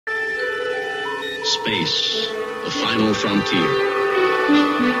Space, the final frontier.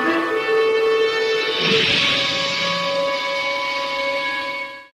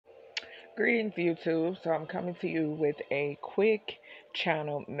 Greetings, YouTube. So I'm coming to you with a quick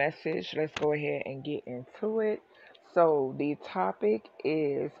channel message. Let's go ahead and get into it. So the topic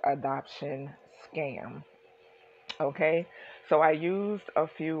is adoption scam. Okay, so I used a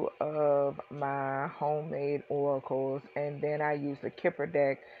few of my homemade oracles, and then I used the Kipper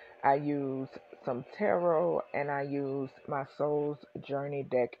deck. I used some tarot, and I used my Soul's Journey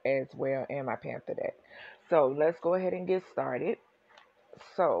deck as well, and my Panther deck. So let's go ahead and get started.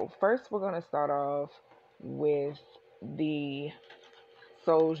 So first, we're going to start off with the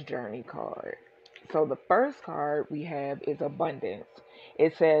Soul's Journey card. So the first card we have is Abundance.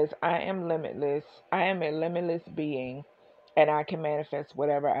 It says, I am limitless. I am a limitless being, and I can manifest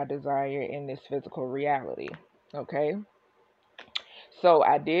whatever I desire in this physical reality. Okay? So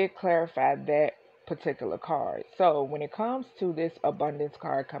I did clarify that particular card. So when it comes to this Abundance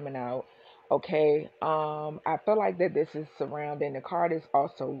card coming out, okay, I feel like that this is surrounding, the card is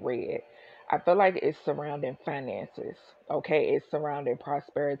also red. I feel like it's surrounding finances, okay? It's surrounding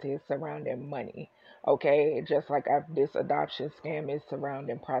prosperity, it's surrounding money, okay? Just like this adoption scam is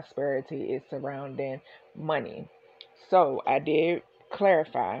surrounding prosperity, it's surrounding money. So I did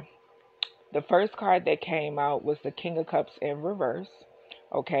clarify. The first card that came out was the King of Cups in reverse,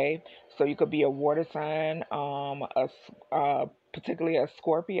 okay? So you could be a water sign, particularly a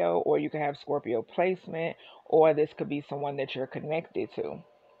Scorpio, or you could have Scorpio placement, or this could be someone that you're connected to.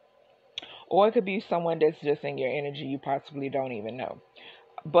 Or it could be someone that's just in your energy you possibly don't even know.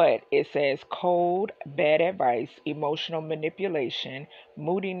 But it says cold, bad advice, emotional manipulation,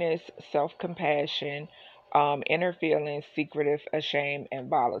 moodiness, self-compassion, inner feelings, secretive, ashamed, and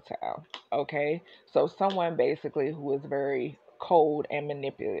volatile. Okay? So someone basically who is very cold and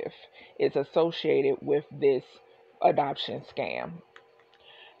manipulative is associated with this adoption scam.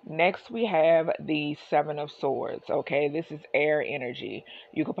 Next, we have the Seven of Swords. Okay, this is air energy.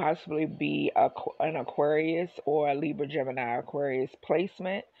 You could possibly be an Aquarius or a Libra, Gemini, Aquarius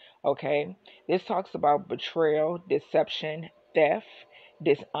placement. Okay, this talks about betrayal, deception, theft,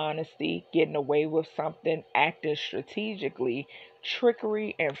 dishonesty, getting away with something, acting strategically,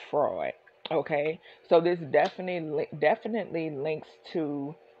 trickery, and fraud. Okay, so this definitely links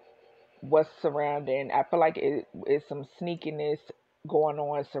to what's surrounding. I feel like it is some sneakiness going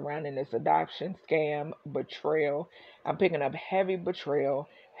on surrounding this adoption scam, betrayal. I'm picking up heavy betrayal,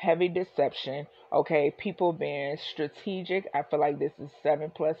 heavy deception. Okay, people being strategic. I feel like this is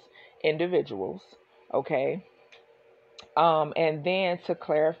 7+ individuals. Okay. And then to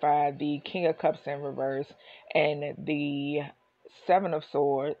clarify, the King of Cups in reverse and the Seven of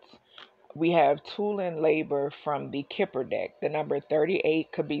Swords, we have tool and labor from the Kipper deck. The number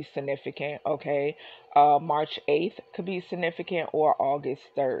 38 could be significant, okay? March 8th could be significant, or August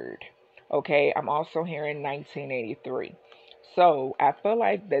 3rd, okay? I'm also hearing 1983. So I feel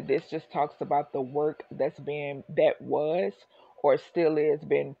like that this just talks about the work that was or still is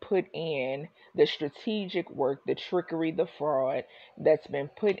being put in, the strategic work, the trickery, the fraud that's been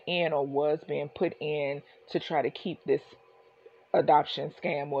put in or was being put in to try to keep this adoption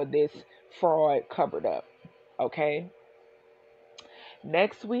scam or this fraud covered up. Okay.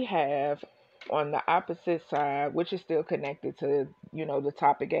 Next, we have on the opposite side, which is still connected to, the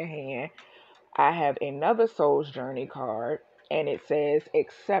topic at hand, I have another Soul's Journey card, and it says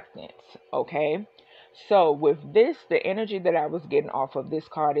acceptance. Okay. So with this, the energy that I was getting off of this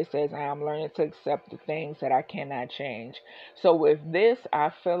card, it says I am learning to accept the things that I cannot change. So with this,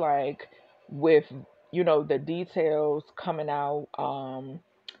 I feel like with the details coming out,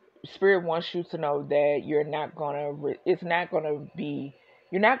 Spirit wants you to know that you're not gonna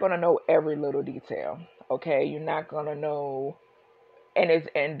know every little detail. Okay, you're not gonna know,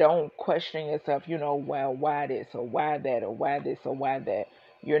 and don't question yourself. Well, why this or why that or why this or why that.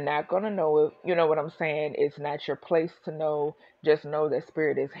 You're not gonna know it. You know what I'm saying? It's not your place to know. Just know that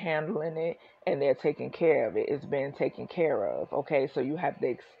Spirit is handling it and they're taking care of it. It's been taken care of. Okay, so you have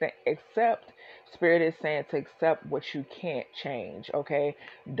to accept. Spirit is saying to accept what you can't change. Okay,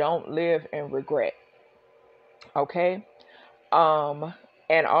 don't live in regret. Okay. Um,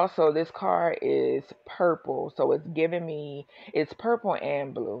 and also this card is purple, so it's purple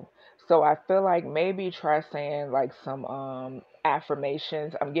and blue. So I feel like maybe try saying like some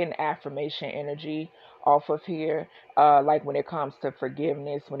affirmations. I'm getting affirmation energy off of here. Like when it comes to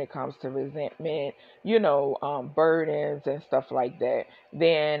forgiveness, when it comes to resentment, burdens and stuff like that.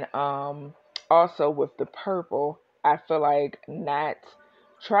 Then also with the purple, I feel like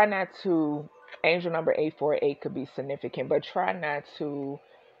try not to, angel number 848 could be significant, but try not to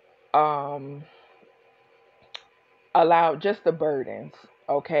allow just the burdens,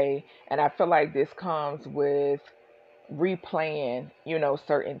 okay? And I feel like this comes with replaying,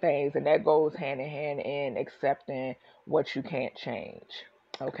 certain things, and that goes hand in hand in accepting what you can't change,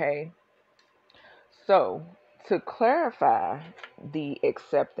 okay? So, to clarify the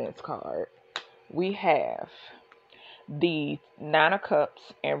acceptance card, we have the Nine of Cups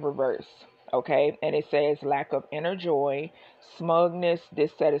in reverse, okay? And it says lack of inner joy, smugness,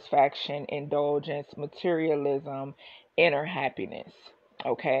 dissatisfaction, indulgence, materialism, inner happiness,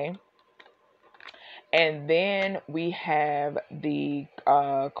 okay? And then we have the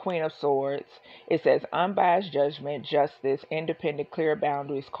Queen of Swords. It says unbiased judgment, justice, independent, clear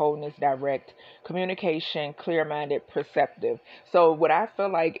boundaries, coldness, direct communication, clear minded, perceptive. So, what I feel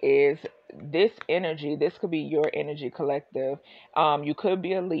like is this energy, this could be your energy collective. You could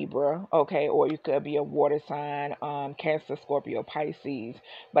be a Libra, okay, or you could be a water sign, Cancer, Scorpio, Pisces.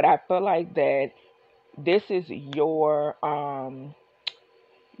 But I feel like that this is your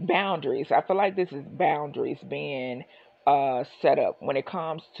boundaries. I feel like this is boundaries being set up when it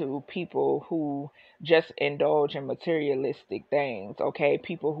comes to people who just indulge in materialistic things. Okay,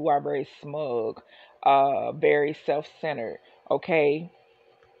 people who are very smug, very self-centered. Okay,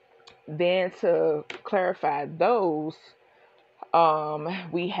 then to clarify those,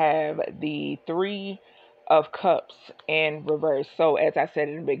 we have the Three of Cups in reverse. So, as I said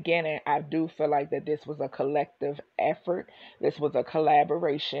in the beginning, I do feel like that this was a collective effort. This was a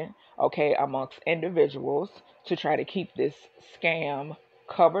collaboration, okay, amongst individuals to try to keep this scam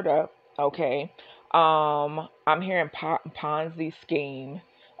covered up, okay. I'm hearing Ponzi scheme,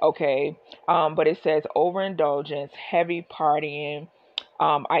 okay. But it says overindulgence, heavy partying,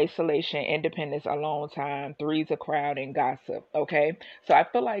 isolation, independence, alone time, threes of crowd, and gossip. Okay, so I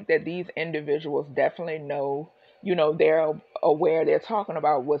feel like that these individuals definitely know, they're aware, they're talking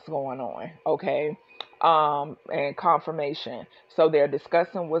about what's going on. Okay, and confirmation. So they're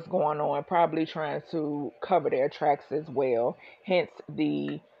discussing what's going on, probably trying to cover their tracks as well. Hence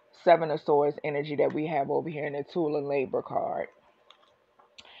the Seven of Swords energy that we have over here in the Tool and Labor card.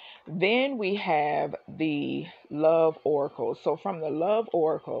 Then we have the Love Oracles. So from the Love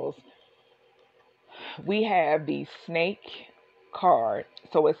Oracles, we have the Snake card.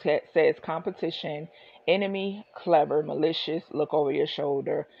 So it says competition, enemy, clever, malicious, look over your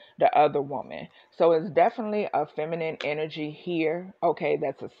shoulder, the other woman. So it's definitely a feminine energy here. Okay,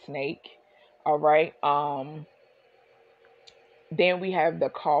 that's a snake. All right. Then we have the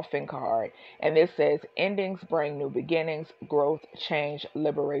Coffin card, and this says endings bring new beginnings, growth, change,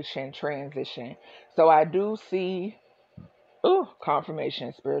 liberation, transition. So I do see,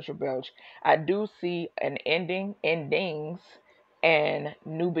 confirmation, spiritual belch. I do see an endings, and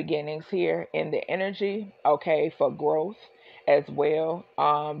new beginnings here in the energy, okay, for growth as well.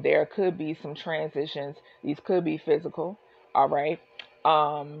 There could be some transitions. These could be physical, all right.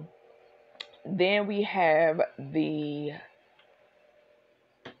 Um, then we have the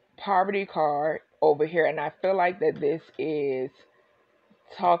poverty card over here, and I feel like that this is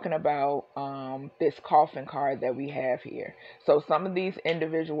talking about this coffin card that we have here. So some of these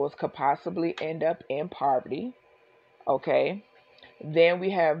individuals could possibly end up in poverty. Okay. Then we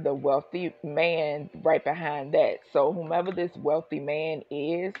have the wealthy man right behind that. So whomever this wealthy man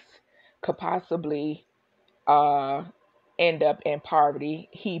is could possibly uh end up in poverty.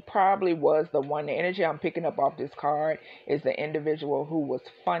 He probably was the one. The energy I'm picking up off this card is the individual who was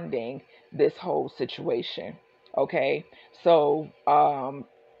funding this whole situation. Okay, so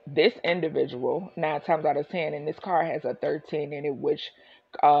this individual, 9 times out of 10, and this card has a 13 in it, which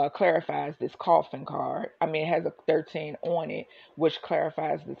clarifies this coffin card. I mean, it has a 13 on it, which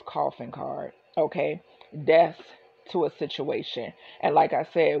clarifies this coffin card. Okay, death to a situation. And like I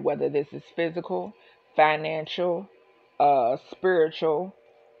said, whether this is physical, financial, spiritual,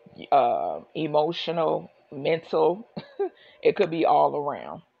 emotional, mental, it could be all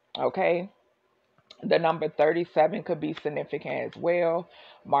around. Okay. The number 37 could be significant as well.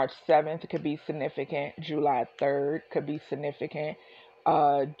 March 7th could be significant. July 3rd could be significant.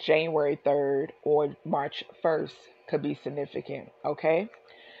 January 3rd or March 1st could be significant. Okay.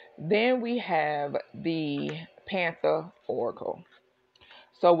 Then we have the Panther Oracle.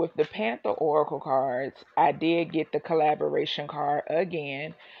 So with the Panther Oracle cards, I did get the collaboration card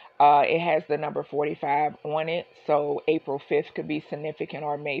again. It has the number 45 on it. So April 5th could be significant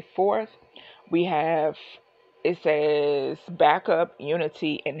or May 4th. We have, it says backup,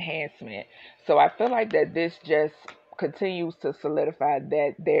 unity, enhancement. So I feel like that this just continues to solidify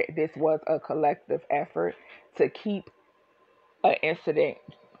that this was a collective effort to keep an incident,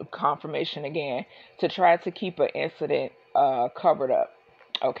 confirmation again, to try to keep an incident covered up.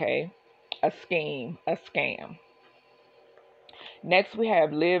 Okay, a scheme, a scam. Next, we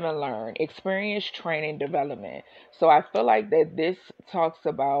have live and learn, experience, training, development. So I feel like that this talks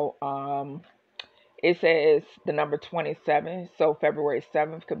about, it says the number 27. So February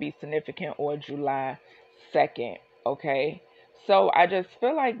 7th could be significant, or July 2nd. Okay. So I just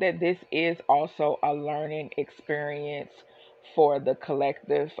feel like that this is also a learning experience for the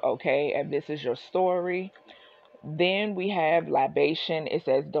collective. Okay. And this is your story. Then we have libation. It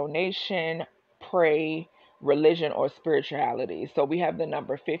says donation, pray, religion, or spirituality. So we have the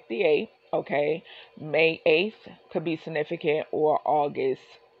number 58. Okay. May 8th could be significant, or August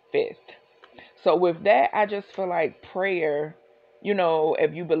 5th. So with that, I just feel like prayer,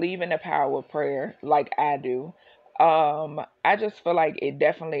 if you believe in the power of prayer, like I do, I just feel like it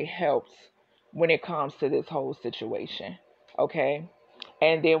definitely helps when it comes to this whole situation. Okay.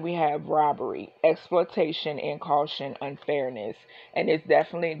 And then we have robbery, exploitation, incaution, unfairness. And it's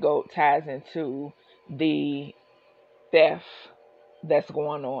definitely ties into the theft that's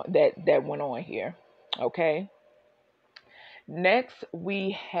going on, that went on here. Okay. Next,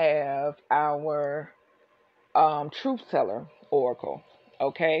 we have our truth teller oracle.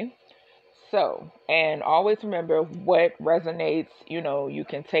 Okay. So, and always remember what resonates, you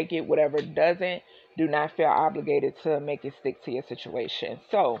can take it, whatever doesn't, do not feel obligated to make it stick to your situation.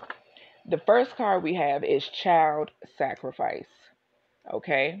 So, the first card we have is child sacrifice.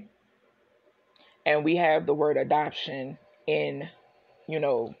 Okay. And we have the word adoption in,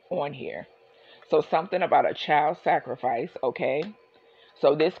 on here. So, something about a child sacrifice. Okay.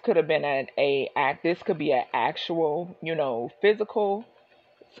 So this could have been this could be an actual, physical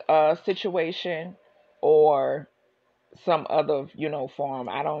situation, or some other, form.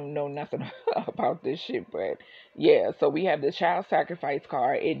 I don't know nothing about this shit, but yeah. So we have the child sacrifice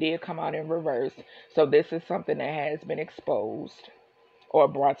card. It did come out in reverse. So this is something that has been exposed or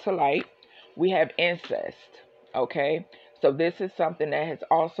brought to light. We have incest. Okay. So this is something that has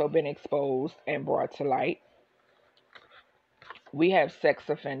also been exposed and brought to light. We have sex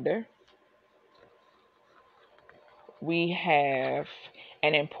offender. We have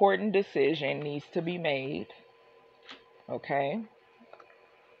an important decision needs to be made. Okay.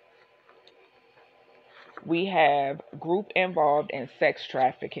 We have group involved in sex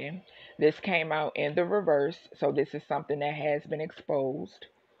trafficking. This came out in the reverse. So this is something that has been exposed.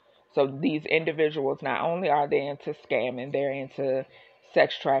 So these individuals, not only are they into scamming, they're into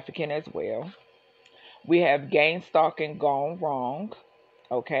sex trafficking as well. We have gang stalking gone wrong.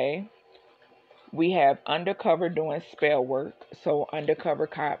 Okay. We have undercover doing spell work. So undercover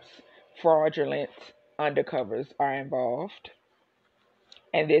cops, fraudulent undercovers are involved.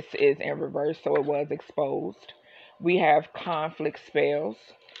 And this is in reverse, so it was exposed. We have conflict spells.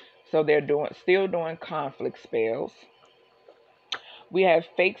 So they're still doing conflict spells. We have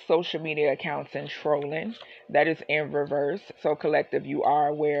fake social media accounts and trolling. That is in reverse. So collective, you are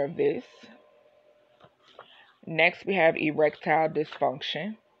aware of this. Next, we have erectile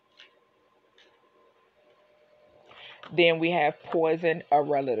dysfunction. Then we have poison a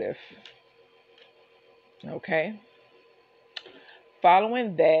relative. Okay.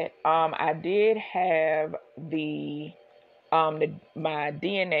 Following that, I did have my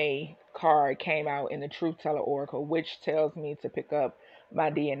DNA card came out in the Truth Teller Oracle, which tells me to pick up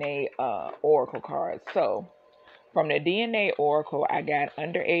my DNA Oracle card. So, from the DNA Oracle, I got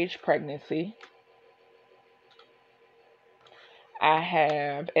underage pregnancy. I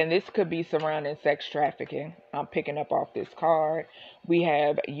have, and this could be surrounding sex trafficking. I'm picking up off this card. We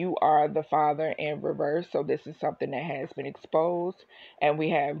have you are the father in reverse. So this is something that has been exposed. And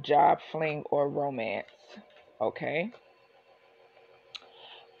we have job fling or romance. Okay.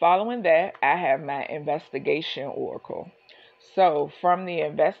 Following that, I have my investigation oracle. So from the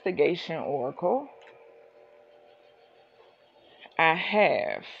investigation oracle, I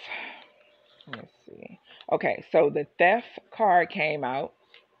have, let's see. Okay, so the theft card came out,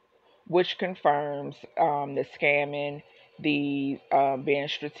 which confirms the scamming, the being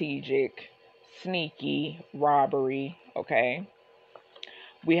strategic, sneaky, robbery. Okay.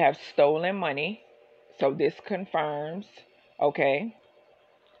 We have stolen money. So this confirms. Okay.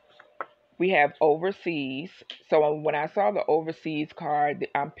 We have overseas. So when I saw the overseas card,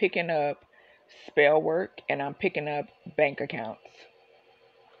 I'm picking up spell work and I'm picking up bank accounts.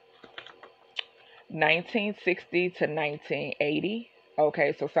 1960 to 1980.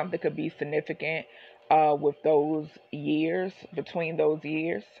 Okay, so something could be significant with those years, between those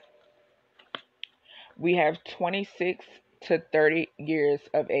years. We have 26 to 30 years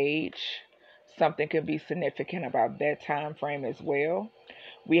of age. Something could be significant about that time frame as well.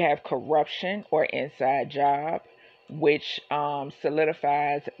 We have corruption or inside job, which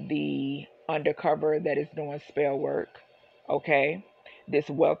solidifies the undercover that is doing spell work. Okay. This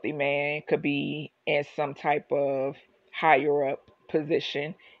wealthy man could be in some type of higher up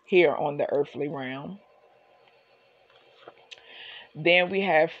position here on the earthly realm. Then we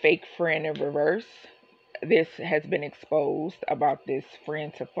have fake friend in reverse. This has been exposed about this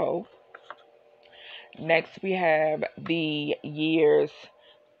friend to foe. Next, we have the years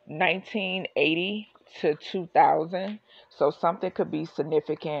 1980 to 2000. So something could be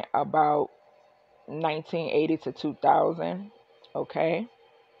significant about 1980 to 2000. Okay.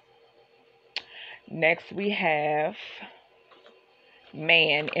 Next, we have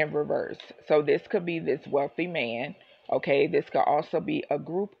man in reverse. So this could be this wealthy man. Okay. This could also be a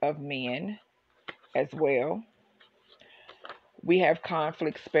group of men as well. We have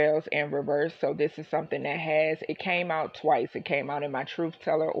conflict spells in reverse. So this is something that it came out twice. It came out in my Truth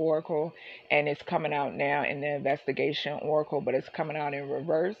Teller Oracle, and it's coming out now in the Investigation Oracle, but it's coming out in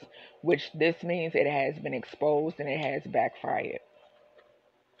reverse, which this means it has been exposed and it has backfired.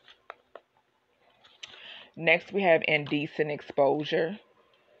 Next, we have indecent exposure.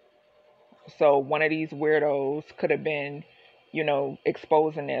 So one of these weirdos could have been,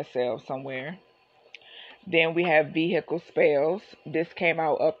 exposing themselves somewhere. Then we have vehicle spells. This came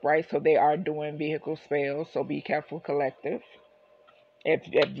out upright, so they are doing vehicle spells. So be careful, collective, if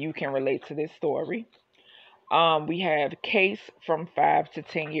you can relate to this story. We have case from 5 to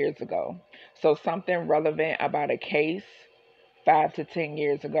 10 years ago. So something relevant about a case 5 to 10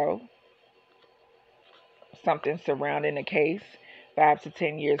 years ago. Something surrounding a case 5 to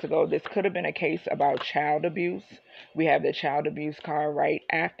 10 years ago. This could have been a case about child abuse. We have the child abuse card right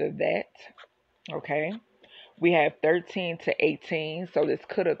after that. Okay. We have 13 to 18, so this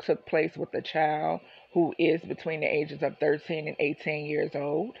could have took place with a child who is between the ages of 13 and 18 years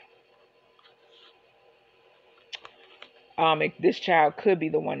old. This child could be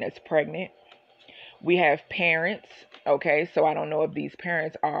the one that's pregnant. We have parents, okay, so I don't know if these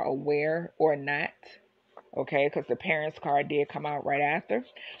parents are aware or not, okay, because the parents card did come out right after.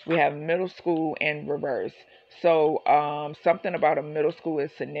 We have middle school in reverse. So something about a middle school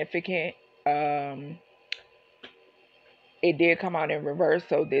is significant. It did come out in reverse,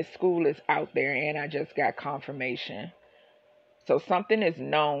 so this school is out there, and I just got confirmation. So something is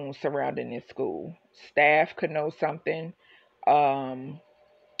known surrounding this school. Staff could know something.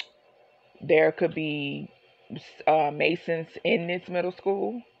 There could be Masons in this middle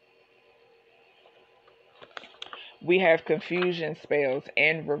school. We have confusion spells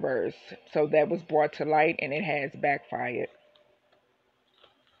in reverse. So that was brought to light, and it has backfired.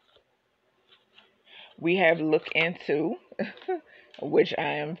 We have look into, which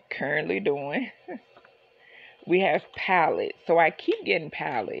I am currently doing. We have palette. So I keep getting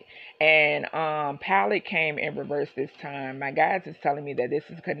palette. And palette came in reverse this time. My guides is telling me that this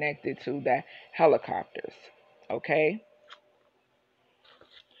is connected to the helicopters. Okay.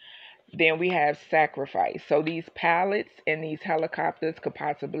 Then we have sacrifice. So these pallets and these helicopters could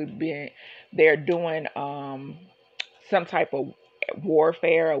possibly be, they're doing some type of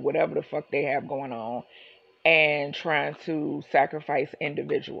warfare or whatever the fuck they have going on, and trying to sacrifice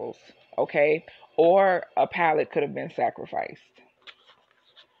individuals, okay? Or a pallet could have been sacrificed.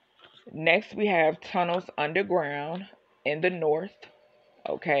 Next, we have tunnels underground in the north,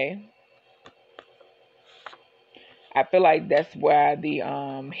 okay? I feel like that's why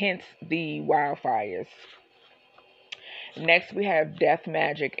hence the wildfires. Next, we have death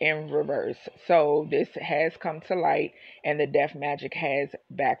magic in reverse. So this has come to light, and the death magic has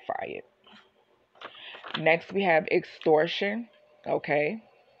backfired. Next, we have extortion, okay?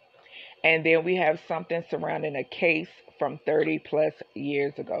 And then we have something surrounding a case from 30 plus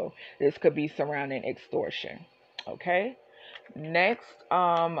years ago. This could be surrounding extortion, okay? Next,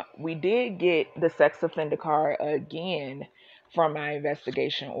 we did get the sex offender card again from my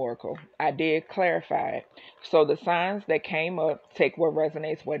investigation oracle. I did clarify it. So the signs that came up, take what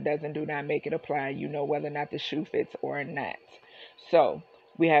resonates, what doesn't, do not make it apply. You know whether or not the shoe fits or not. So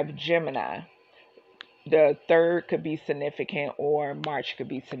we have Gemini. The 3rd could be significant, or March could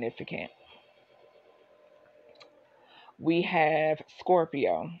be significant. We have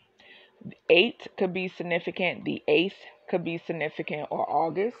Scorpio. 8 could be significant. The 8th could be significant, or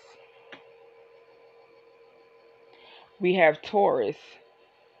August. We have Taurus.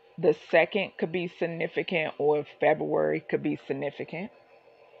 The 2nd could be significant, or February could be significant.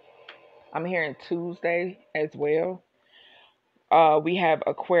 I'm hearing Tuesday as well. We have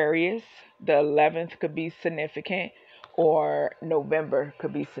Aquarius. The 11th could be significant, or November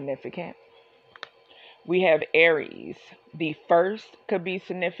could be significant. We have Aries. The 1st could be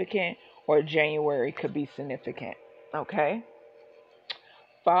significant, or January could be significant. Okay.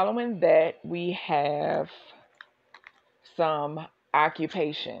 Following that, we have some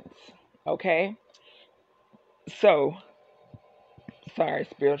occupations. Okay? So, sorry,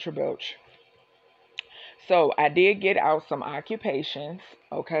 spiritual belch. So, I did get out some occupations,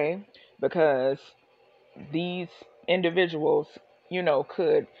 okay? Because these individuals,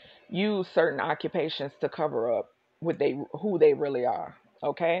 could use certain occupations to cover up who they really are.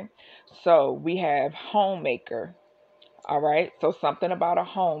 Okay, so we have homemaker. All right, so something about a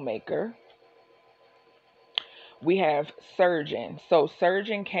homemaker. We have surgeon. So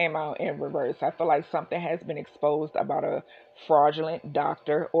surgeon came out in reverse. I feel like something has been exposed about a fraudulent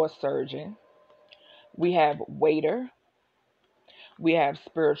doctor or surgeon. We have waiter. We have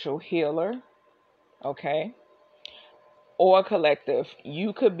spiritual healer. Okay, or collective.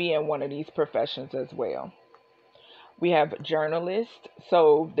 You could be in one of these professions as well. We have journalist.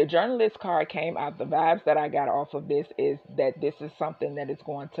 So the journalist card came out. The vibes that I got off of this is that this is something that is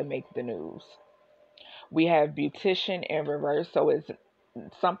going to make the news. We have beautician in reverse. So it's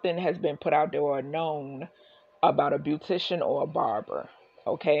something has been put out there or known about a beautician or a barber.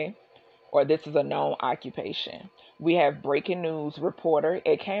 Okay. Or this is a known occupation. We have breaking news reporter.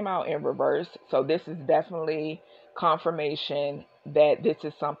 It came out in reverse. So this is definitely confirmation that this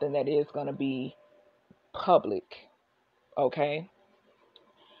is something that is going to be public. Okay.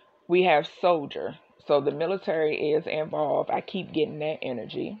 We have soldier. So the military is involved. I keep getting that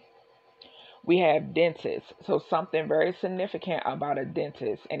energy. We have dentist. So something very significant about a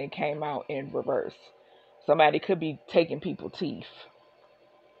dentist, and it came out in reverse. Somebody could be taking people's teeth.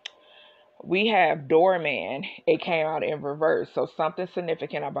 We have doorman. It came out in reverse. So something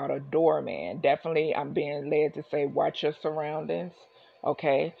significant about a doorman. Definitely, I'm being led to say watch your surroundings.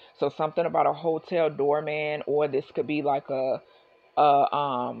 Okay. So something about a hotel doorman, or this could be like because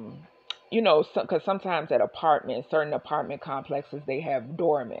sometimes at apartments, certain apartment complexes, they have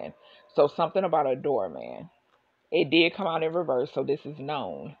doormen. So something about a doorman. It did come out in reverse, so this is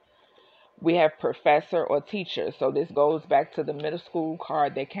known. We have professor or teacher. So this goes back to the middle school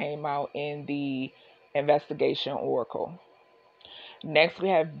card that came out in the investigation oracle. Next, we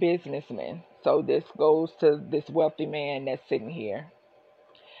have businessman. So this goes to this wealthy man that's sitting here.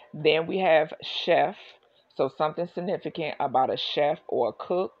 Then we have chef. So something significant about a chef or a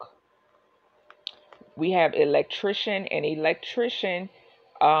cook. We have electrician, and electrician,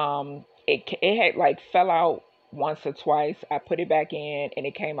 it had like fell out once or twice. I put it back in and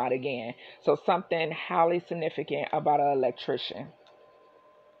it came out again. So something highly significant about an electrician.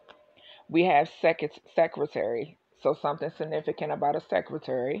 We have secretary. So something significant about a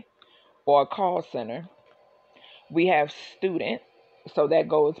secretary or a call center. We have student. So that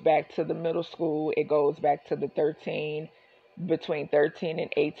goes back to the middle school. It goes back to the between 13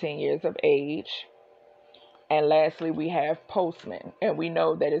 and 18 years of age. And lastly, we have postman. And we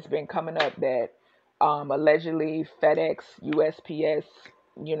know that it's been coming up that allegedly FedEx, USPS,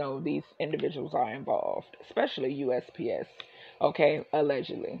 these individuals are involved, especially USPS. Okay,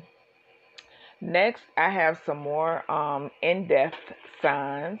 allegedly. Next, I have some more in-depth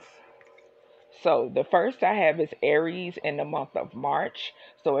signs. So the first I have is Aries in the month of March.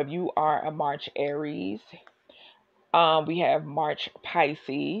 So if you are a March Aries, we have March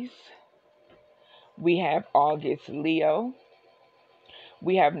Pisces. We have August Leo.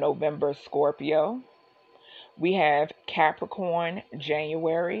 We have November Scorpio. We have Capricorn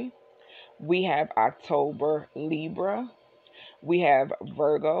January. We have October Libra. We have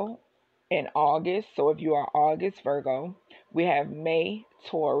Virgo in August. So if you are August Virgo, we have May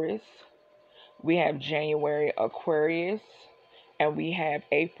Taurus. We have January Aquarius. And we have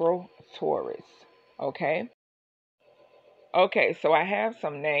April Taurus. Okay. Okay, so I have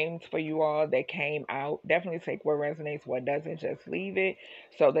some names for you all that came out. Definitely take what resonates, what doesn't, just leave it.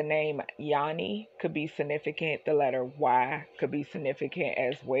 So the name Yanni could be significant. The letter Y could be significant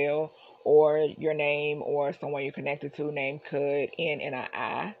as well. Or your name or someone you're connected to name could end in an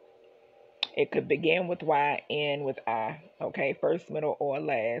I. It could begin with Y, end with I. Okay, first, middle, or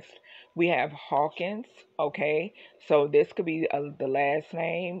last. We have Hawkins. Okay, so this could be the last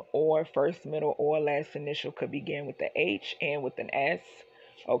name, or first, middle, or last initial could begin with the H and with an S.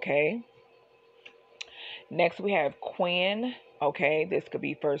 Okay. Next, we have Quinn. Okay, this could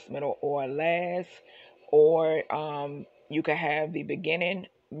be first, middle, or last. Or you could have the beginning,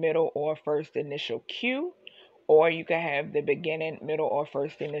 middle, or first initial Q. Or you could have the beginning, middle, or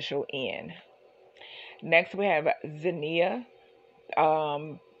first initial N. Next, we have Zania.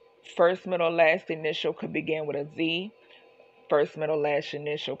 First, middle, last initial could begin with a Z. First, middle, last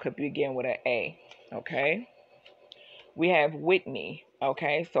initial could begin with an A. Okay. We have Whitney.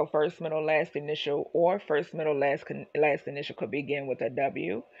 Okay. So first, middle, last initial, or first, middle, last initial could begin with a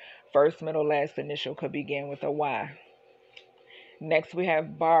W. First, middle, last initial could begin with a Y. Next, we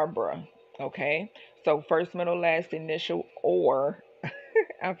have Barbara. Okay, so first, middle, last initial, or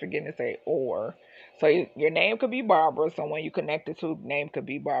I'm forgetting to say or. So your name could be Barbara. Someone you connected to name could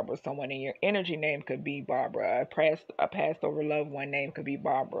be Barbara. Someone in your energy name could be Barbara. A passed over loved one name could be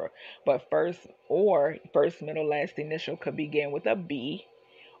Barbara. But first, middle, last initial could begin with a B,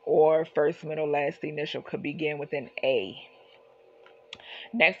 or first, middle, last initial could begin with an A.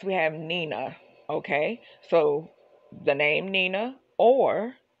 Next, we have Nina. Okay, so the name Nina,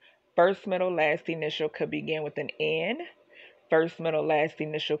 or first, middle, last initial could begin with an N. First, middle, last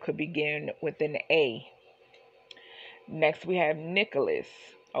initial could begin with an A. Next, we have Nicholas.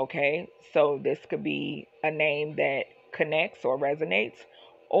 Okay, so this could be a name that connects or resonates,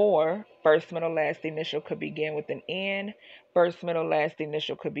 or first, middle, last initial could begin with an N. First, middle, last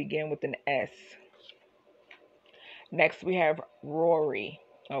initial could begin with an S. Next, we have Rory.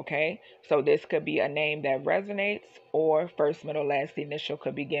 Okay, so this could be a name that resonates, or first, middle, last initial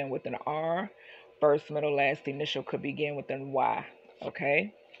could begin with an R. First, middle, last initial could begin with an Y.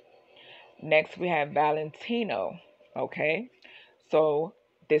 Okay. Next, we have Valentino. Okay, so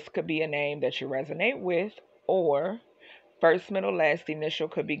this could be a name that you resonate with, or first, middle, last initial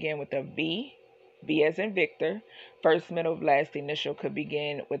could begin with a V. V as in Victor. First, middle, last initial could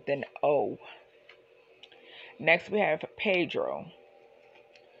begin with an O. Next, we have Pedro.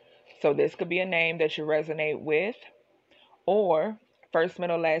 So this could be a name that you resonate with, or first,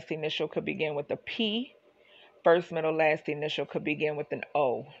 middle, last initial could begin with a P. First, middle, last initial could begin with an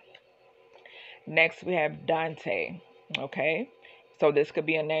O. Next, we have Dante. Okay, so this could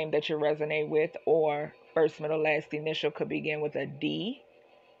be a name that you resonate with, or first, middle, last initial could begin with a D,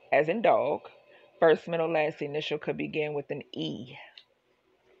 as in dog. First, middle, last initial could begin with an E.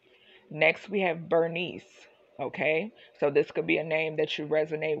 Next, we have Bernice. Okay, so this could be a name that you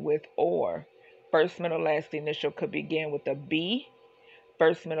resonate with, or first, middle, last initial could begin with a B.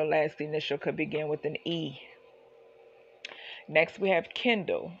 First, middle, last initial could begin with an E. Next, we have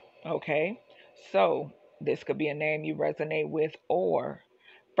Kendall. Okay, so this could be a name you resonate with, or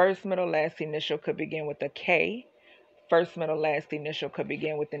first, middle, last initial could begin with a K. First, middle, last initial could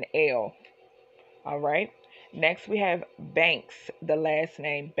begin with an L. All right. Next, we have Banks, the last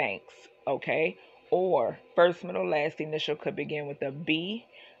name Banks. Okay, or first, middle, last initial could begin with a B.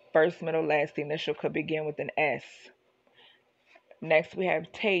 First, middle, last initial could begin with an S. Next, we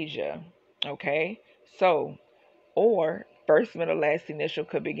have Tasia. Okay, so or first, middle, last initial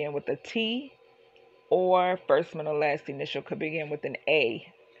could begin with a T, or first, middle, last initial could begin with an A.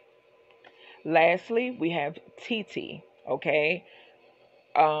 Lastly, we have TT. Okay,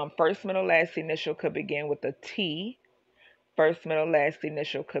 first, middle, last initial could begin with a T. First, middle, last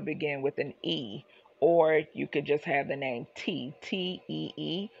initial could begin with an E, or you could just have the name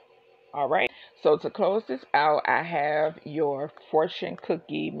T-E-E. All right. So to close this out, I have your fortune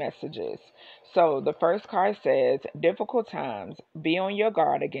cookie messages. So the first card says, difficult times, be on your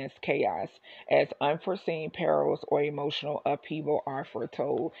guard against chaos as unforeseen perils or emotional upheaval are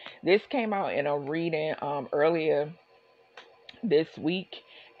foretold. This came out in a reading earlier this week,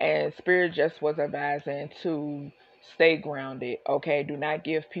 and Spirit just was advising to stay grounded. Okay, do not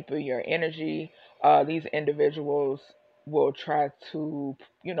give people your energy. These individuals will try to,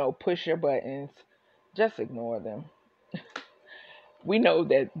 push your buttons. Just ignore them. We know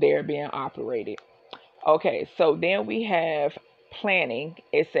that they're being operated. Okay, so then we have planning.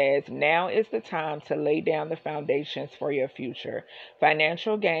 It says, now is the time to lay down the foundations for your future.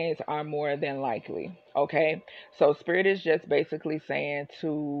 Financial gains are more than likely. Okay, so Spirit is just basically saying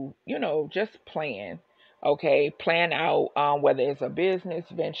to, just plan. Okay, plan out whether it's a business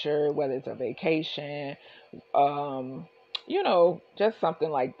venture, whether it's a vacation, um, just something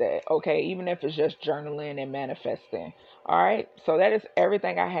like that. Okay, even if it's just journaling and manifesting. All right, so that is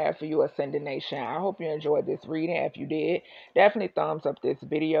everything I have for you, Ascended Nation. I hope you enjoyed this reading. If you did, definitely thumbs up this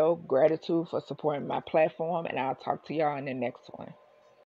video. Gratitude for supporting my platform, and I'll talk to y'all in the next one.